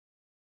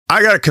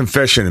I got a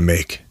confession to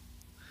make.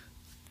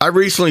 I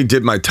recently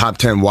did my top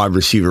 10 wide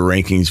receiver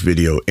rankings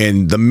video,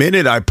 and the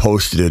minute I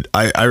posted it,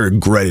 I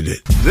regretted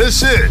it.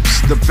 This is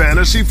the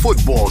Fantasy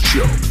Football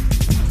Show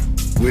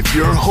with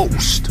your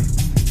host,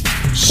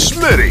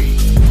 Smitty.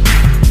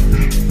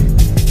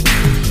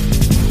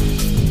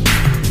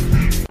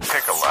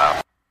 Take a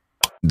lap.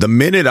 The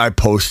minute I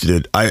posted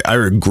it, I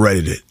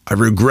regretted it. I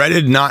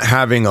regretted not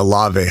having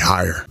Olave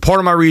higher. Part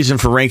of my reason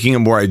for ranking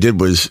him where I did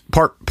was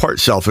part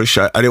selfish.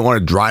 I didn't want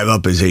to drive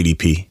up his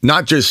ADP.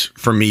 Not just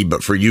for me,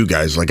 but for you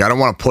guys. Like, I don't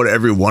want to put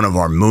every one of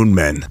our moon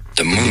men.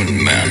 The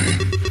moon men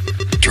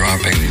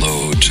dropping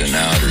loads in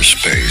outer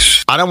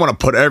space. I don't want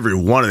to put every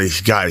one of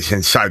these guys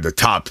inside the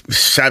top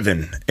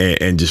 7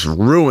 and just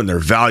ruin their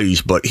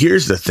values. But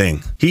here's the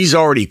thing. He's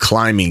already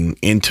climbing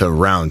into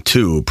round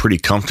 2 pretty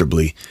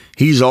comfortably.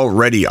 He's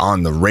already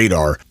on the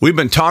radar. We've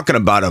been talking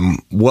about him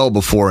well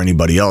before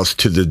anybody else,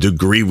 to the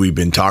degree we've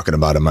been talking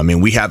about him. I mean,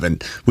 we've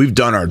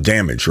done our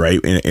damage, right?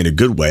 In a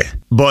good way.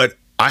 But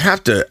I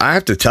have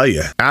to tell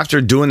you,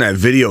 after doing that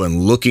video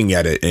and looking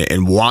at it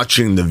and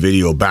watching the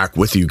video back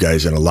with you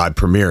guys in a live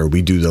premiere,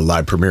 we do the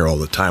live premiere all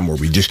the time where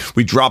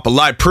we drop a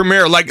live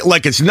premiere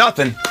like it's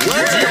nothing.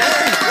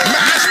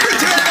 Mashed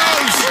potatoes!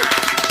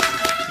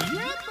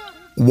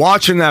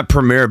 Watching that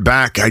premiere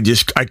back, I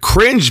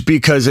cringed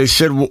because I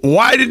said,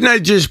 why didn't I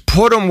just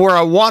put him where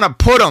I want to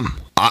put him?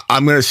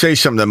 I'm going to say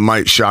something that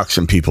might shock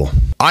some people.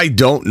 I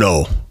don't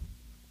know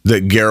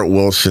that Garrett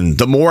Wilson,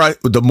 the more I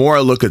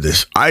look at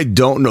this, I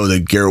don't know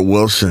that Garrett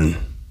Wilson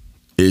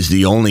is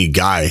the only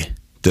guy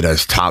that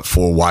has top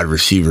 4 wide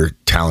receiver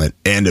talent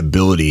and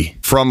ability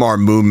from our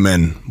moon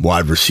men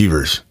wide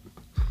receivers.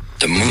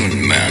 The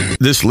moon men.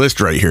 This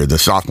list right here, the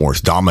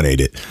sophomores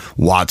dominated.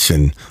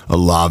 Watson,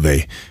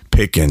 Olave,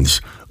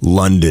 Pickens,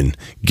 London,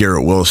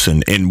 Garrett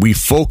Wilson, and we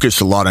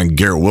focus a lot on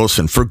Garrett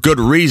Wilson for good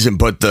reason,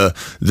 but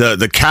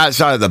the cat's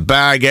out of the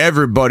bag.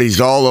 Everybody's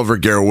all over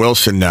Garrett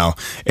Wilson now,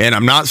 and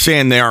I'm not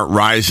saying they aren't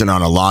rising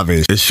on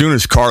Olave. As soon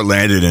as Carr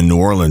landed in New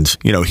Orleans,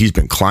 he's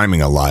been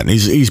climbing a lot, and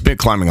he's been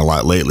climbing a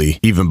lot lately,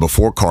 even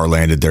before Carr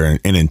landed there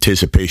in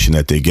anticipation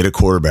that they get a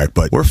quarterback.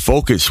 But we're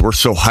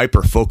so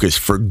hyper-focused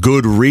for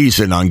good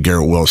reason on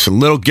Garrett Wilson.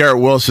 Little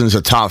Garrett Wilson's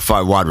a top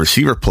 5 wide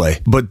receiver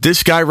play, but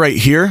this guy right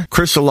here,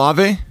 Chris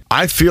Olave,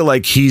 I feel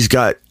like he's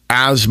got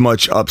as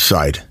much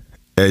upside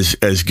as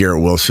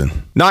Garrett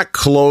Wilson. Not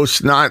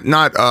close, not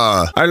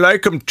I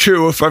like him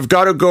too. If I've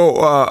got to go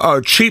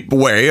a cheap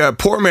way, a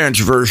poor man's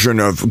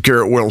version of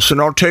Garrett Wilson,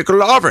 I'll take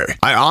Olave.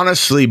 I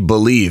honestly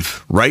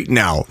believe right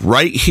now,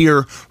 right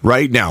here,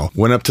 right now,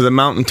 went up to the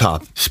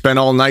mountaintop, spent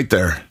all night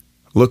there,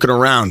 looking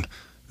around,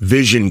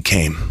 vision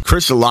came.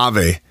 Chris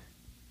Olave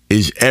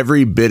is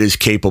every bit as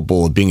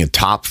capable of being a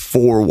top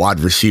 4 wide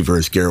receiver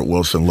as Garrett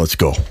Wilson. Let's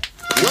go.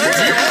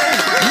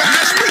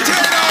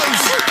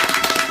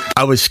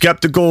 I was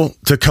skeptical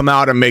to come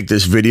out and make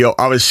this video.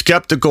 I was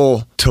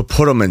skeptical to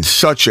put him in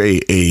such a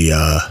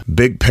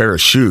big pair of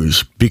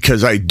shoes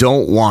because I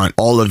don't want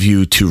all of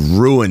you to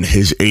ruin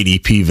his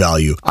ADP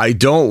value. I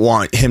don't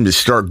want him to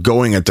start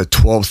going at the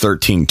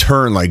 12-13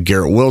 turn like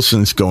Garrett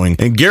Wilson's going.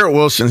 And Garrett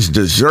Wilson's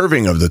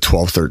deserving of the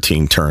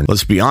 12-13 turn.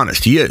 Let's be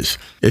honest, he is.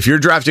 If you're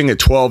drafting at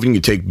 12 and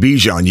you take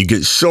Bijan, you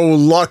get so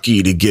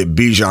lucky to get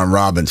Bijan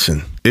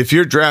Robinson. If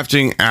you're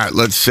drafting at,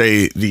 let's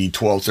say, the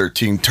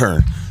 12-13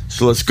 turn,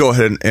 so let's go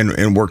ahead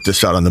and work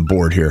this out on the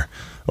board here.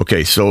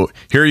 Okay, so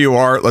here you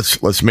are.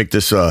 Let's make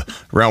this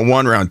round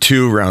 1, round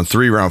 2, round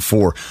 3, round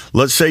 4.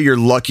 Let's say you're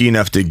lucky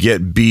enough to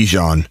get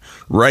Bijan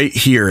right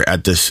here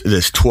at this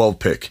 12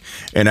 pick.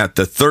 And at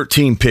the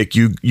 13 pick,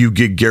 you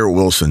get Garrett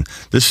Wilson.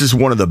 This is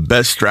one of the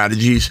best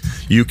strategies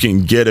you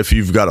can get if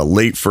you've got a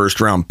late first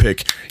round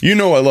pick. I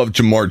love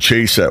Jamar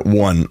Chase at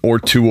 1 or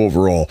 2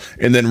 overall.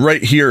 And then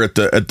right here at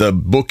the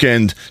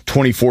bookend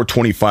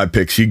 24-25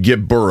 picks, you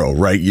get Burrow,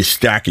 right? You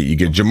stack it. You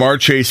get Jamar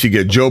Chase, you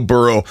get Joe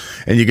Burrow,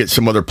 and you get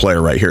some other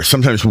player right here.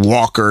 Sometimes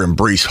Walker and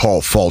Breece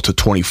Hall fall to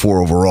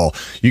 24 overall.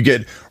 You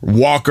get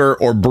Walker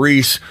or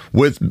Breece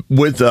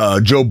with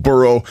Joe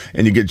Burrow,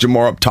 and you get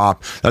Jamar up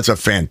top. That's a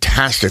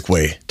fantastic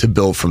way to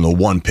build from the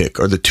 1 pick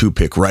or the 2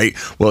 pick, right?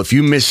 Well, if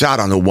you miss out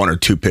on the 1 or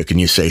 2 pick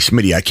and you say,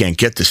 Smitty, I can't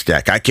get the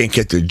stack. I can't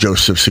get the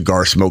Joseph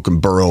Cigar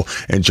Smoking Burrow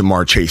and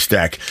Jamar Chase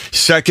stack.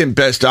 Second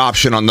best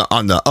option on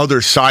the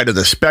other side of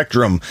the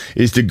spectrum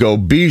is to go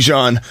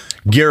Bijan,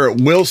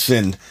 Garrett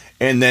Wilson,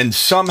 and then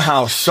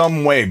somehow,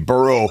 some way,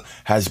 Burrow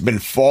has been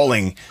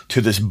falling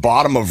to this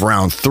bottom of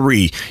round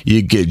 3.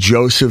 You get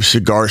Joseph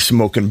Cigar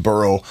Smoking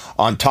Burrow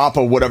on top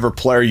of whatever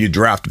player you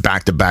draft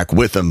back-to-back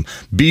with him.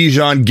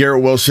 Bijan,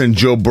 Garrett Wilson,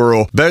 Joe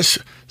Burrow. Best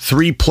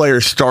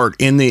 3-player start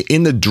in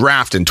the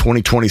draft in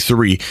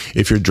 2023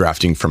 if you're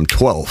drafting from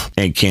 12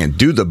 and can't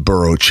do the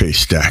Burrow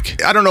Chase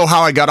stack. I don't know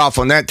how I got off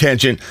on that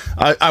tangent.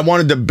 I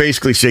wanted to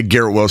basically say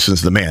Garrett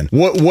Wilson's the man.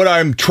 What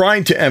I'm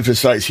trying to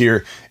emphasize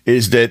here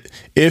is that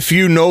if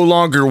you no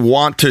longer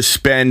want to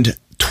spend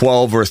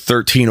 12 or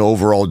 13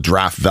 overall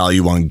draft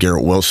value on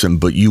Garrett Wilson,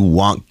 but you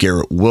want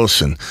Garrett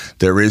Wilson,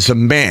 there is a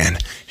man.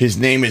 His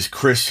name is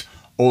Chris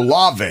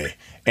Olave.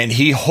 And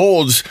he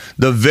holds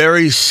the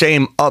very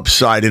same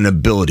upside and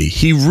ability.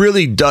 He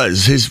really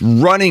does. His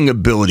running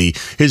ability,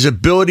 his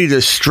ability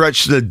to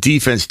stretch the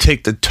defense,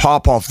 take the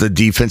top off the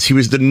defense. He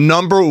was the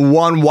number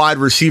one wide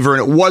receiver,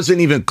 and it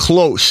wasn't even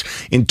close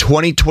in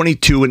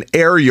 2022 in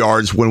air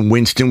yards when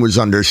Winston was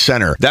under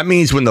center. That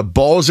means when the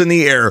ball's in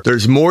the air,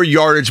 there's more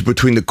yardage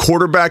between the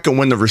quarterback and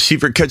when the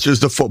receiver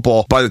catches the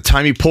football by the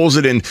time he pulls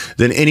it in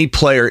than any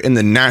player in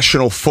the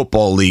National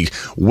Football League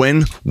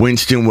when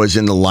Winston was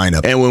in the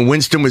lineup. And when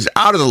Winston was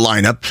out of the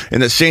lineup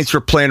and the Saints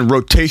were playing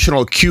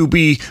rotational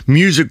QB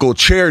musical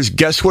chairs,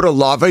 guess what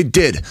Olave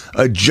did?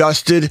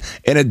 Adjusted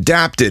and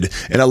adapted.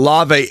 And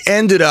Olave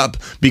ended up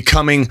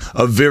becoming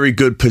a very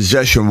good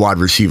possession wide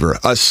receiver,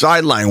 a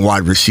sideline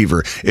wide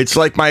receiver. It's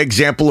like my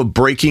example of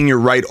breaking your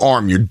right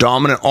arm, your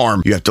dominant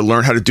arm. You have to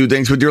learn how to do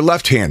things with your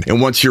left hand. And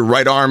once your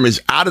right arm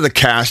is out of the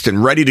cast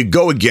and ready to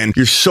go again,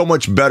 you're so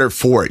much better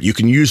for it. You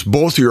can use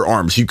both of your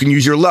arms. You can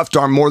use your left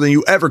arm more than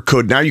you ever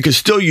could. Now you can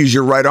still use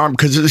your right arm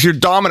because it's your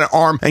dominant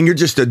arm and you're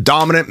just a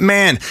dominant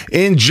man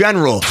in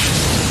general.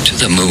 To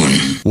the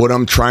moon. What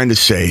I'm trying to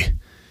say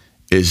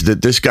is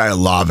that this guy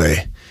Olave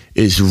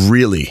is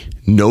really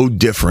no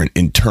different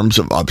in terms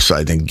of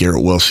upside than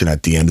Garrett Wilson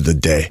at the end of the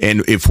day.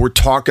 And if we're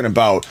talking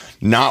about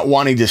not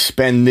wanting to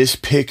spend this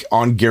pick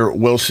on Garrett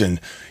Wilson,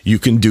 you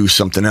can do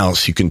something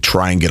else. You can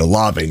try and get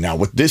Olave. Now,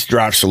 with this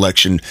draft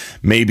selection,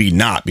 maybe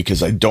not,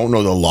 because I don't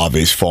know that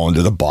Olave's fallen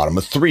to the bottom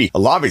of 3.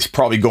 Olave's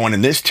probably going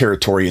in this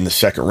territory in the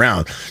second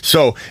round.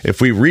 So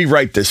if we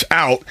rewrite this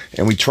out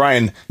and we try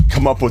and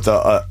come up with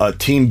a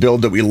team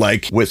build that we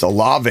like with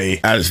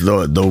Olave as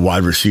the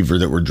wide receiver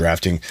that we're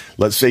drafting,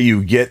 let's say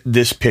you get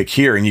this pick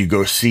here and you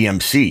go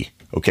CMC,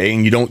 okay,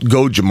 and you don't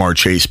go Jamar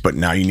Chase, but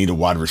now you need a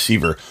wide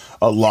receiver.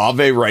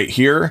 Olave right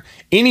here,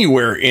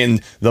 anywhere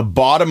in the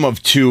bottom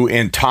of 2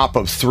 and top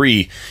of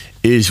 3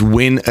 is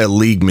win a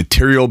league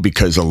material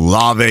because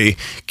Olave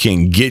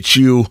can get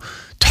you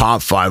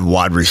top 5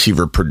 wide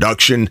receiver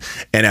production,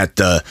 and at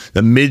the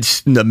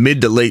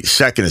mid to late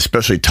second,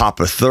 especially top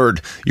of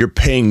third, you're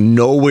paying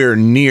nowhere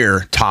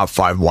near top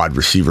 5 wide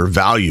receiver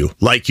value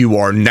like you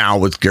are now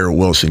with Garrett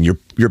Wilson.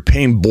 You're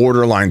paying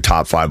borderline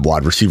top 5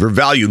 wide receiver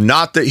value.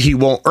 Not that he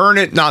won't earn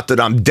it, not that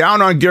I'm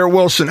down on Garrett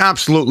Wilson.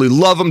 Absolutely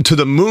love him to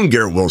the moon,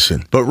 Garrett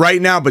Wilson. But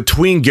right now,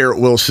 between Garrett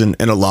Wilson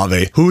and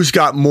Olave, who's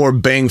got more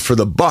bang for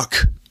the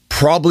buck?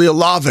 Probably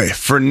Olave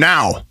for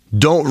now.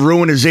 Don't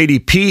ruin his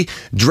ADP.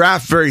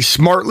 Draft very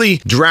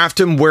smartly. Draft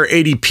him where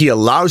ADP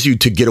allows you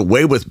to get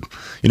away with,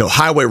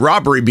 highway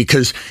robbery.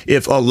 Because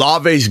if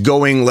Olave's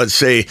going, let's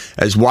say,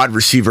 as wide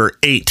receiver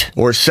 8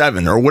 or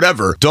 7 or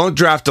whatever, don't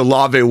draft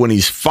Olave when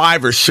he's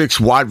 5 or 6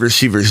 wide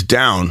receivers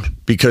down,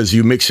 because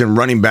you mix in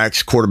running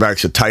backs,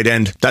 quarterbacks, a tight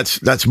end.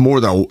 That's more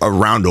than a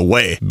round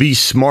away. Be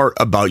smart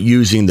about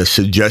using the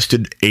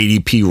suggested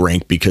ADP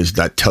rank, because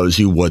that tells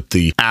you what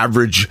the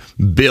average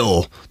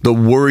Bill, the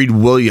worried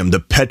William,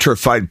 the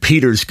petrified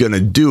Peter's going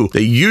to do.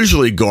 They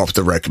usually go off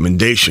the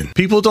recommendation.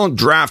 People don't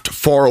draft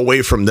far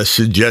away from the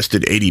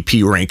suggested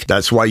ADP rank.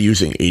 That's why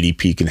using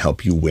ADP can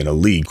help you win a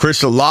league.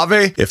 Chris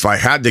Olave, if I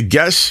had to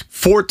guess,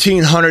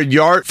 1,400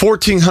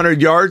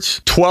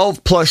 yards,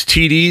 12 plus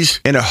TDs,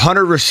 and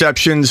 100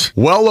 receptions,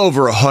 well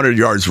over 100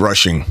 yards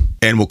rushing,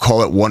 and we'll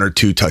call it 1 or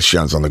 2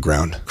 touchdowns on the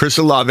ground. Chris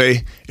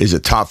Olave is a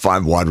top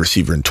 5 wide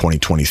receiver in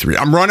 2023.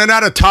 I'm running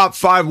out of top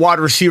 5 wide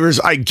receivers.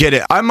 I get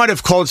it. I might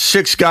have called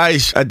 6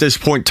 guys at this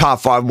point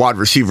top 5 wide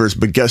receivers,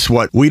 but guess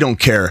what? We don't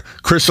care.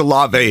 Chris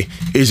Olave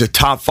is a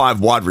top 5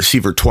 wide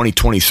receiver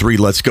 2023.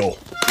 Let's go.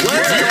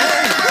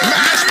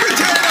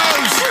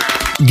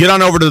 Get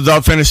on over to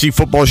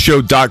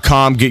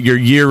thefantasyfootballshow.com. Get your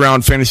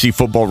year-round fantasy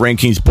football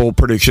rankings, bold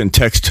prediction,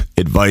 text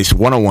advice,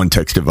 one-on-one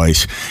text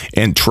advice,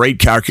 and trade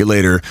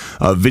calculator.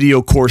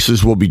 Video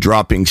courses will be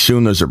dropping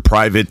soon. Those are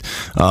private,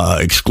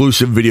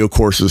 exclusive video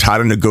courses. How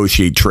to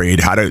negotiate trade,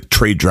 how to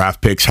trade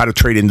draft picks, how to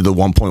trade into the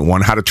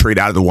 1.1, how to trade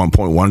out of the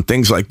 1.1,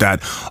 things like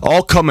that.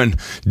 All coming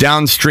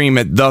downstream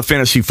at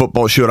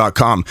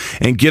thefantasyfootballshow.com.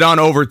 And get on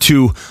over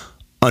to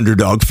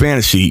Underdog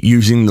Fantasy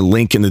using the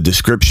link in the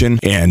description,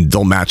 and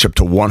they'll match up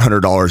to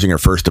 $100 in your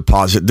first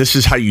deposit. This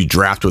is how you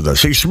draft with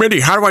us. Hey, Smitty,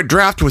 how do I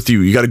draft with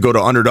you? You got to go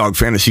to Underdog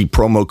Fantasy,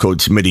 promo code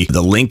Smitty.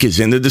 The link is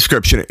in the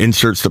description. It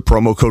inserts the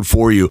promo code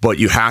for you, but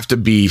you have to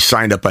be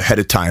signed up ahead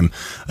of time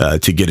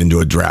to get into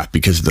a draft,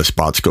 because the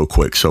spots go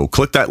quick. So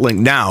click that link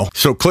now.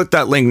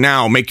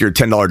 Make your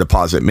 $10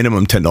 deposit,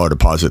 minimum $10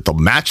 deposit. They'll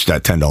match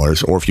that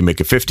 $10, or if you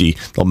make it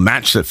 $50, they'll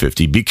match the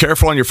 $50. Be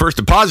careful on your first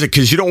deposit,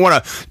 because you don't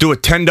want to do a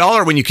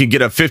 $10 when you can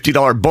get a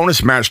 $50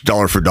 bonus match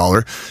dollar for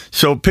dollar.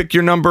 So pick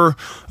your number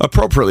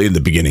appropriately in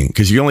the beginning,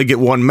 because you only get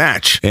one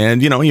match,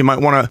 and you might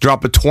want to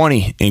drop a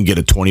 20 and get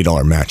a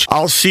 $20 match.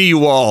 I'll see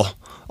you all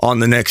on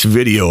the next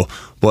video,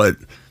 but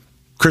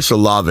Chris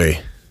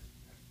Olave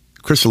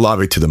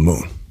to the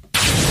moon.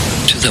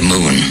 To the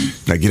moon.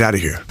 Now get out of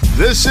here.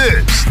 This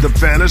is the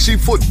Fantasy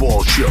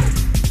Football Show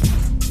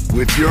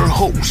with your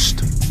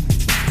host,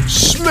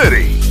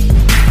 Smitty.